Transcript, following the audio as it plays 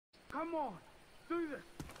Come on, do this.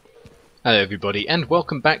 Hello everybody and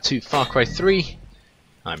welcome back to Far Cry 3.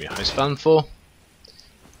 I'm your host Van4,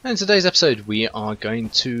 and in today's episode we are going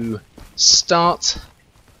to start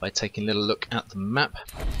by taking a little look at the map,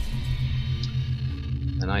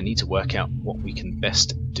 and I need to work out what we can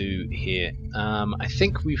best do here. I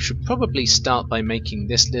think we should probably start by making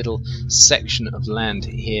this little section of land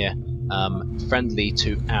here friendly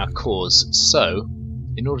to our cause. So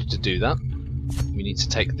in order to do that we need to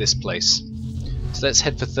take this place. So let's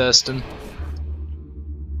head for Thurston.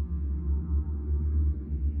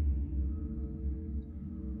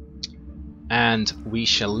 And we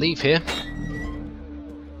shall leave here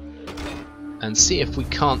and see if we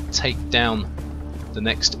can't take down the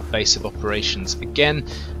next base of operations. Again,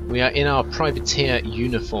 we are in our privateer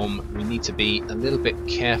uniform. We need to be a little bit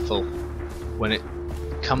careful when it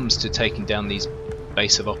comes to taking down these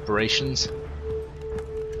base of operations.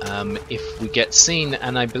 If we get seen,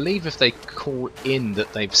 and I believe if they call in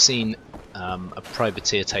that they've seen a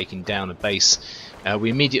privateer taking down a base, we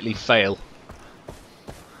immediately fail.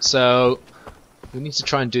 So we need to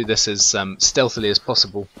try and do this as stealthily as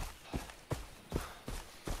possible.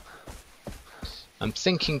 I'm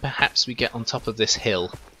thinking perhaps we get on top of this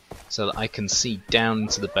hill so that I can see down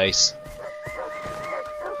into the base.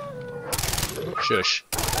 Shush.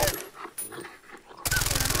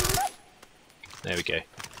 There we go.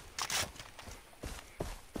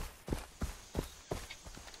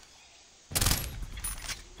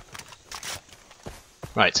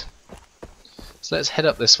 Right, so let's head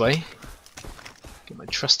up this way. Get my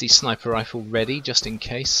trusty sniper rifle ready just in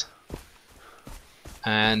case.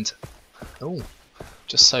 And oh,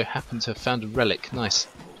 just so happened to have found a relic. Nice.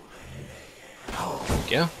 There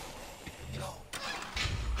we go.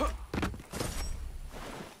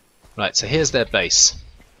 Right, so here's their base.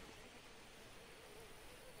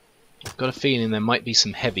 I've got a feeling there might be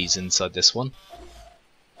some heavies inside this one.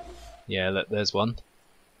 Yeah, look, there's one.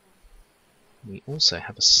 We also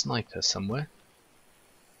have a sniper somewhere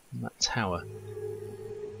in that tower.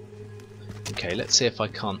 Okay, let's see if I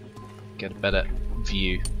can't get a better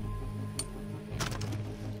view.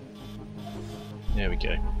 There we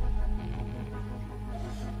go.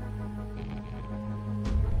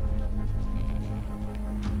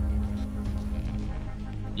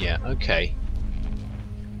 Yeah, okay.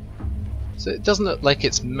 So it doesn't look like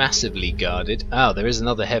it's massively guarded. Oh, there is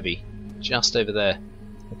another heavy just over there.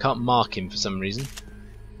 I can't mark him for some reason.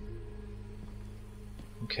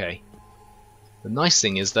 Okay. The nice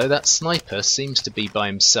thing is though, that sniper seems to be by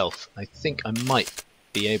himself. I think I might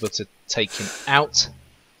be able to take him out.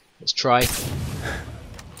 Let's try.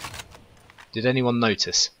 Did anyone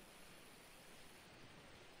notice?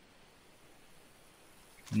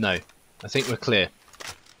 No. I think we're clear.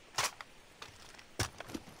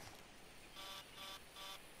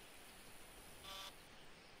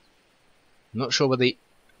 I'm not sure where the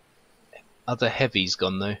other heavy's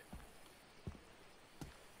gone though.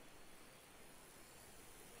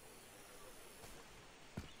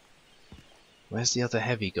 Where's the other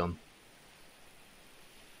heavy gone?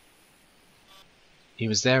 He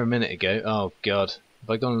was there a minute ago. Oh god, have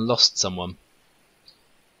I gone and lost someone?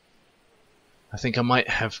 I think I might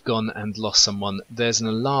have gone and lost someone. There's an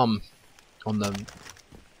alarm on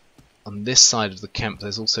this side of the camp.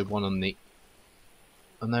 There's also one on the...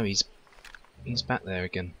 Oh no, he's back there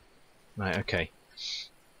again. Right, okay.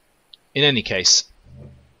 In any case,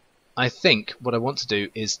 I think what I want to do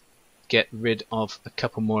is get rid of a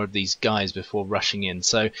couple more of these guys before rushing in.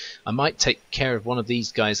 So I might take care of one of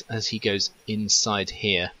these guys as he goes inside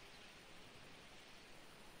here.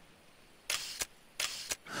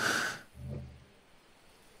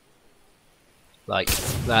 Like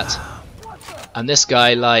that. And this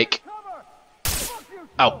guy like...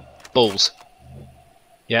 Ow, balls.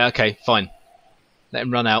 Yeah, okay, fine. Let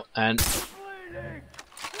him run out and...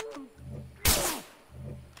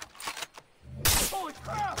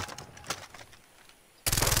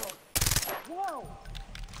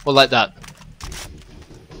 Well, like that.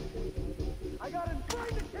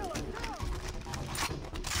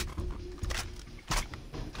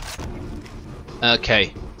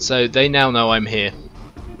 Okay, so they now know I'm here,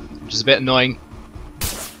 which is a bit annoying.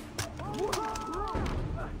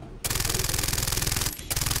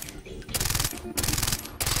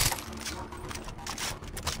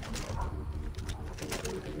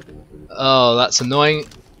 Oh, that's annoying.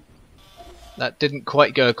 That didn't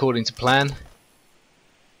quite go according to plan.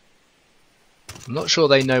 I'm not sure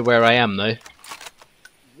they know where I am though.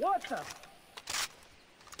 What the?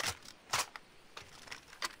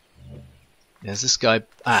 There's this guy.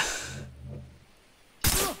 Ah.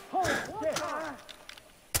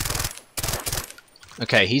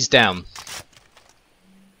 Okay, he's down.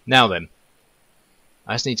 Now then.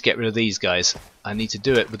 I just need to get rid of these guys. I need to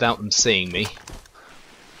do it without them seeing me.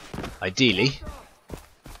 Ideally.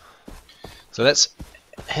 So let's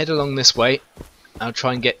head along this way. I'll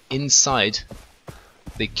try and get inside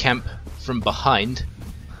the camp from behind.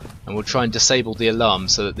 And we'll try and disable the alarm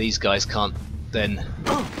so that these guys can't then...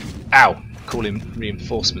 Ow! Call in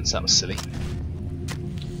reinforcements, that was silly.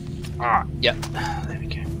 Ah, yep. There we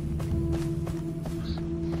go.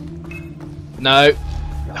 No!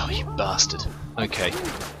 Oh, you bastard. Okay.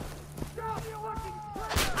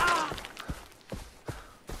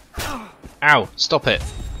 Ow! Stop it!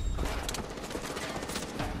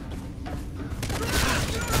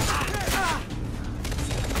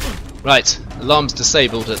 Right, alarm's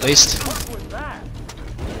disabled at least.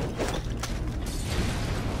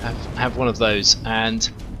 Have one of those, and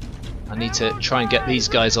I need to try and get these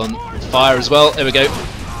guys on fire as well. There we go.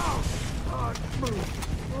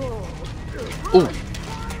 Ooh.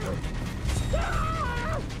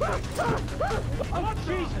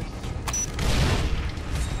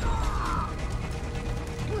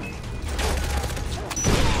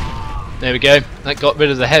 There we go. That got rid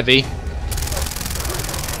of the heavy.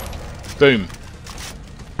 Boom.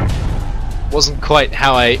 Wasn't quite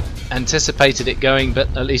how I anticipated it going,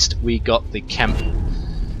 but at least we got the camp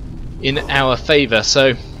in our favour.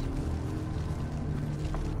 So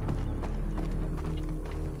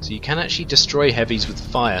you can actually destroy heavies with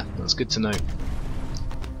fire. That's good to know.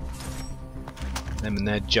 Them and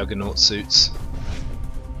their juggernaut suits.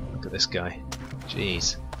 Look at this guy.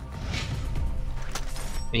 Jeez.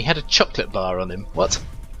 He had a chocolate bar on him. What?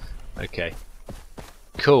 Okay.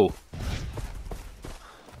 Cool.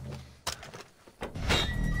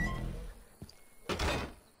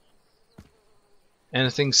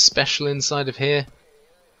 Anything special inside of here?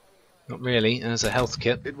 Not really. There's a health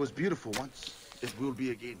kit. It was beautiful once. It will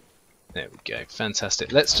be again. There we go.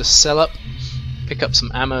 Fantastic. Let's just sell up. Pick up some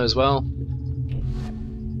ammo as well.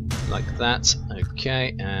 Like that.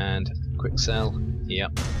 Okay. And quick sell.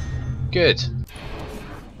 Yep. Good.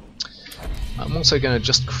 I'm also going to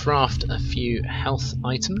just craft a few health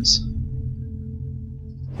items.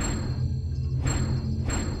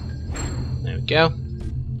 There we go.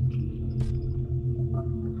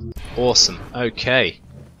 Awesome. Okay.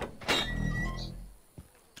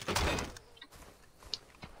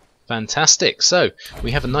 Fantastic. So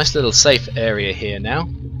we have a nice little safe area here now,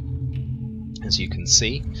 as you can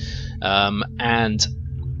see, and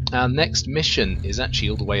our next mission is actually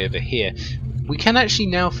all the way over here. We can actually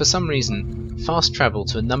now, for some reason, fast travel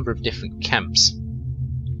to a number of different camps,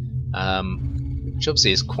 which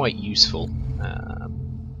obviously is quite useful.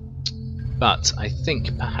 But I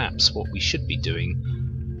think perhaps what we should be doing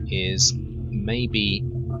is maybe,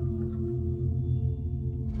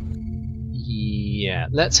 yeah,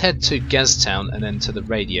 let's head to Gaztown and then to the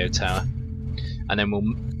radio tower, and then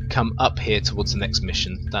we'll come up here towards the next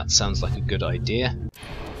mission. That sounds like a good idea.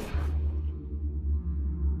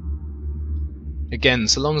 Again,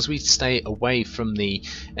 so long as we stay away from the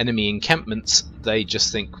enemy encampments, they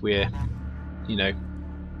just think we're, you know,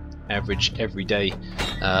 average, everyday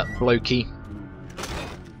blokey.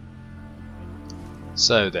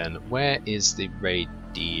 So then, where is the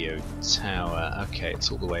radio tower? Okay,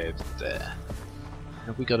 it's all the way over there.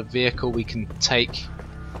 Have we got a vehicle we can take?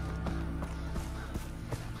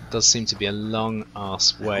 Does seem to be a long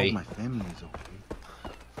ass way. My family is okay.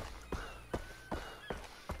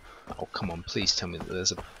 Oh, come on, please tell me that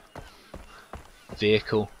there's a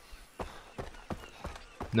vehicle.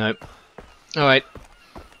 Nope. Alright.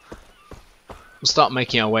 We'll start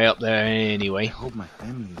making our way up there anyway. I hope my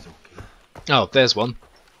family is okay. Oh, there's one.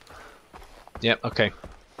 Yep, okay.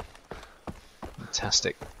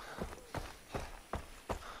 Fantastic.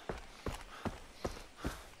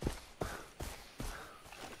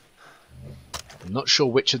 I'm not sure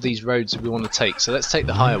which of these roads we want to take, so let's take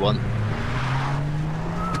the higher one.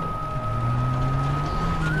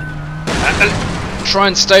 Try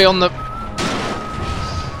and stay on the...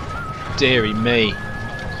 Deary me.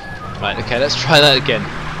 Right, okay, let's try that again.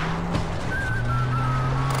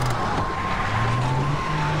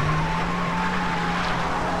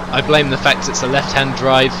 I blame the fact it's a left-hand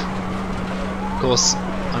drive. Of course,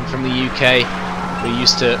 I'm from the UK. We're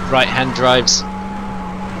used to right-hand drives.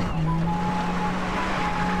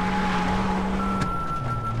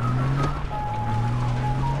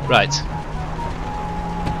 Right.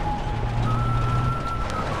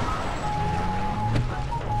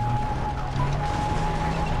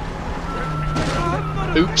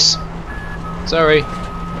 Oops. Sorry.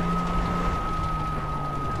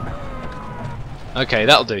 Okay,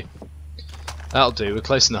 that'll do. That'll do. We're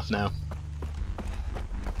close enough now.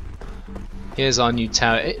 Here's our new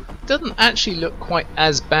tower. It doesn't actually look quite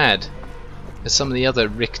as bad as some of the other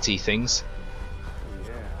rickety things.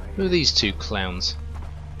 Who are these two clowns?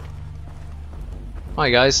 Hi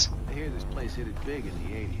guys. I hear this place hit it big in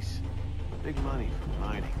the 80s. Big money from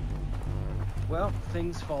mining. Well,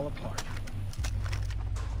 things fall apart.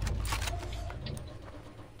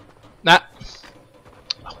 Nah.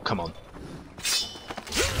 Oh, come on.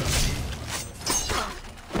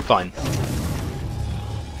 Fine.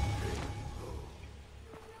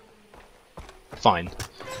 Fine.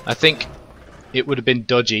 I think it would have been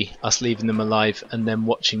dodgy us leaving them alive and then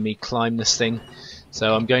watching me climb this thing.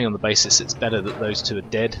 So I'm going on the basis it's better that those two are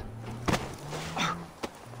dead.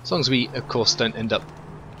 As long as we, of course, don't end up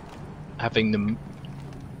having them,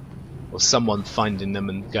 or someone finding them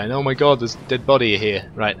and going, oh my god, there's a dead body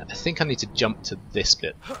here. Right, I think I need to jump to this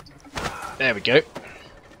bit. There we go.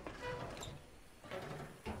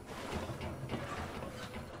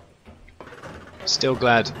 Still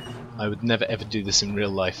glad I would never ever do this in real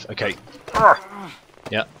life. Okay.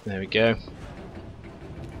 Yeah, there we go.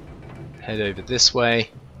 Head over this way.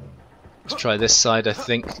 Let's try this side, I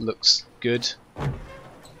think. Looks good.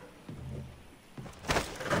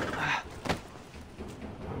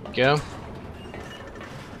 Go.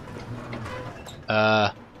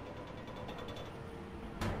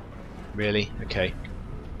 Really? Okay.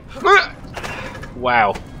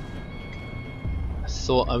 Wow. I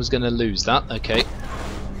thought I was going to lose that. Okay.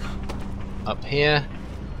 Up here.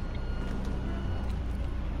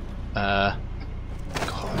 Oh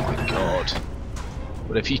my god.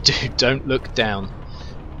 Whatever you do, don't look down.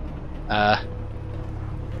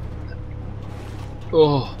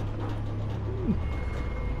 Oh.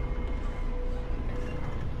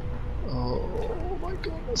 Oh my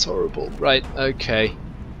god, that's horrible. Right, okay.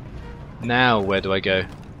 Now where do I go?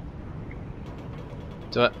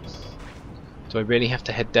 Do I really have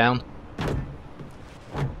to head down?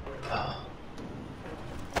 Oh.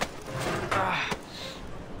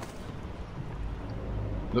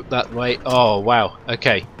 Look that way. Oh wow.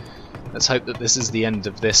 Okay. Let's hope that this is the end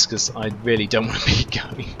of this, because I really don't want to be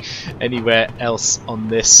going anywhere else on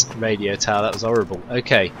this radio tower. That was horrible.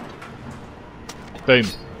 Okay. Boom.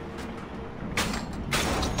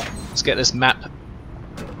 Let's get this map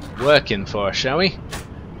working for us, shall we?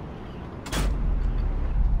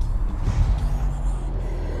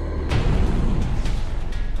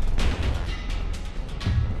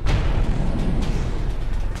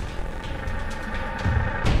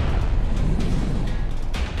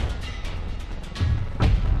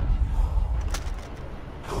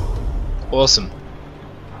 Awesome.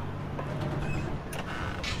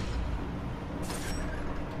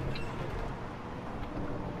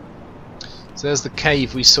 So there's the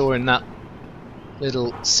cave we saw in that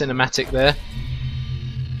little cinematic there,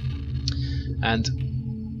 and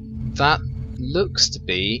that looks to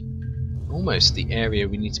be almost the area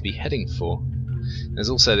we need to be heading for. There's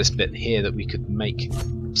also this bit here that we could make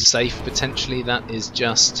safe potentially. That is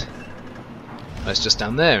just, oh, it's just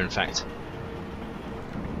down there in fact.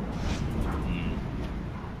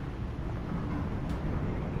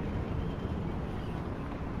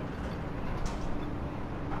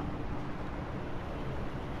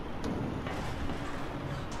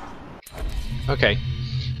 Okay,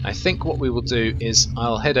 I think what we will do is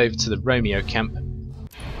I'll head over to the Romeo camp,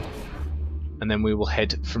 and then we will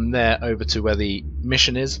head from there over to where the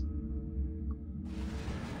mission is.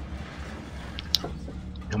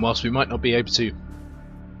 And whilst we might not be able to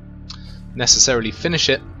necessarily finish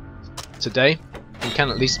it today, we can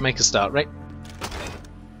at least make a start, right?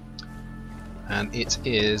 And it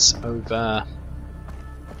is over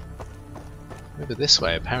this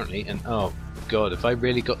way apparently, and oh god, have I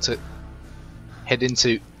really got to head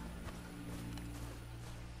into...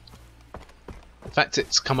 The fact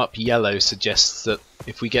it's come up yellow suggests that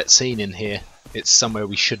if we get seen in here, it's somewhere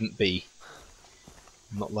we shouldn't be.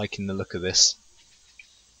 I'm not liking the look of this.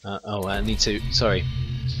 Oh, I need to... Sorry.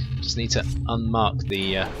 Just need to unmark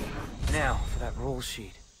the... Now, for that roll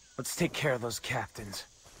sheet. Let's take care of those captains.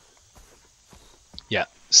 Yeah,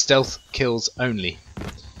 stealth kills only.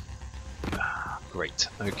 Ah, great.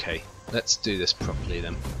 Okay, let's do this properly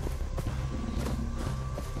then.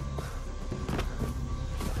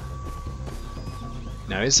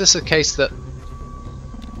 Now, is this a case that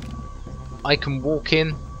I can walk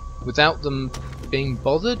in without them being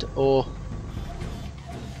bothered, or...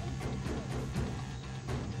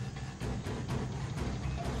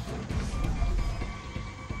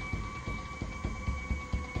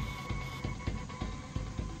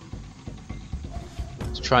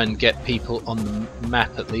 Let's try and get people on the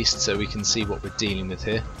map at least so we can see what we're dealing with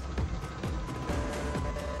here.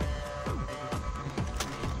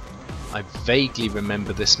 I vaguely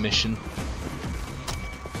remember this mission.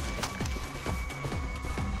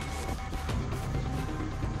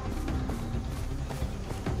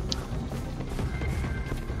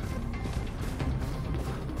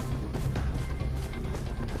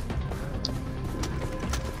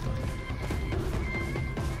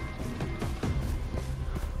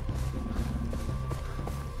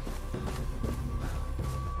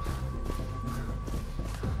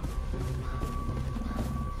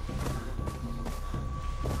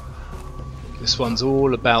 This one's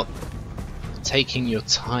all about taking your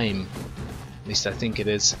time. At least I think it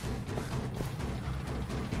is.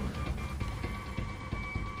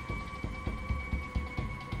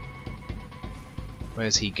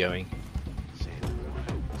 Where's he going? Sand and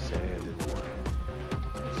water. Sand and water.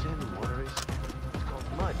 Sand and water is... it's called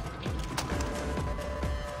mud.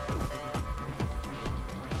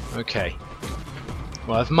 Okay.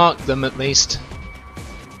 Well, I've marked them at least.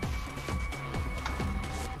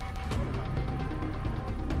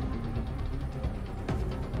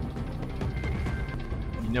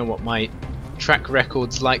 You know what my track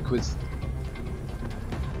record's like with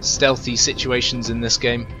stealthy situations in this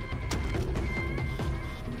game.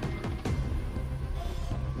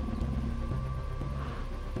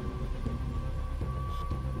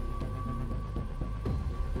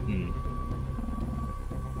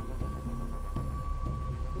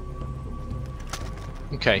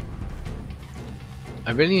 Okay.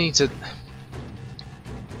 I really need to...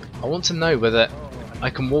 I want to know whether I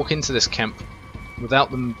can walk into this camp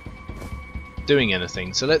without them doing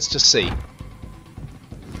anything, so let's just see.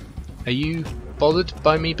 Are you bothered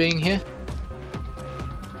by me being here?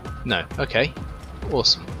 No. Okay.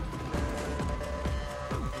 Awesome.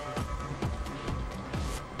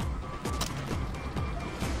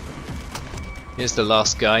 Here's the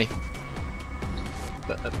last guy.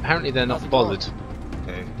 But apparently they're not bothered.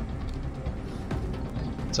 Okay.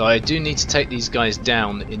 So I do need to take these guys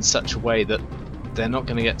down in such a way that they're not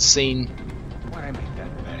going to get seen. Why I make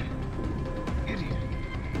that bad?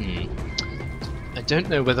 Idiot. I don't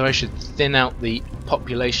know whether I should thin out the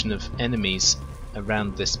population of enemies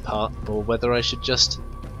around this part, or whether I should just,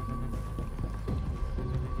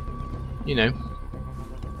 you know,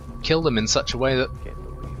 kill them in such a way that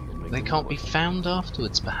they can't be found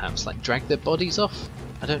afterwards, perhaps, like drag their bodies off?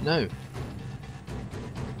 I don't know.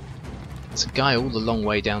 There's a guy all the long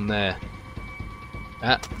way down there.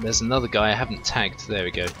 Ah, there's another guy I haven't tagged. There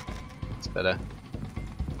we go. It's better.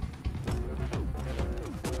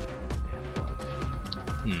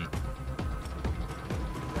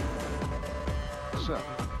 So,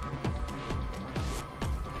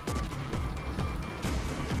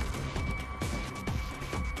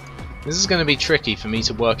 This is going to be tricky for me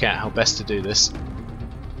to work out how best to do this.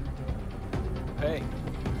 hey,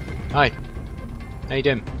 Hi. How you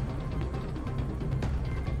doing?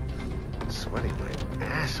 sweating my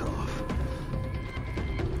ass off.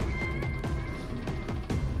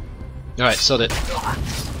 Alright, sod it.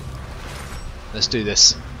 Let's do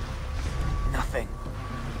this. Nothing.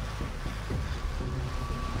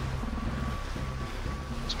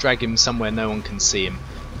 Let's drag him somewhere no one can see him.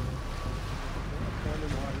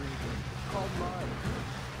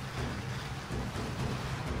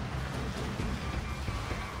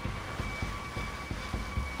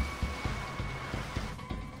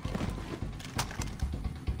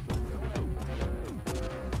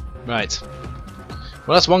 Right.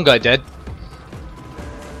 Well, that's one guy dead.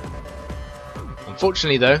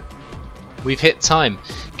 Unfortunately, though, we've hit time.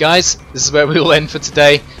 Guys, this is where we will end for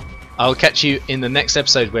today. I'll catch you in the next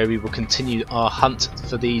episode where we will continue our hunt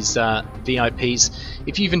for these VIPs.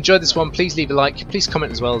 If you've enjoyed this one, please leave a like. Please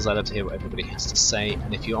comment as well, as I love to hear what everybody has to say.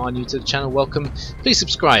 And if you are new to the channel, welcome. Please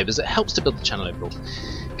subscribe, as it helps to build the channel overall.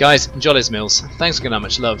 Guys, enjoy Les Mills. Thanks again,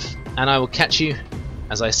 much love. And I will catch you,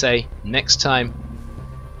 as I say, next time.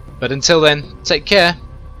 But until then, take care.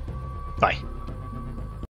 Bye.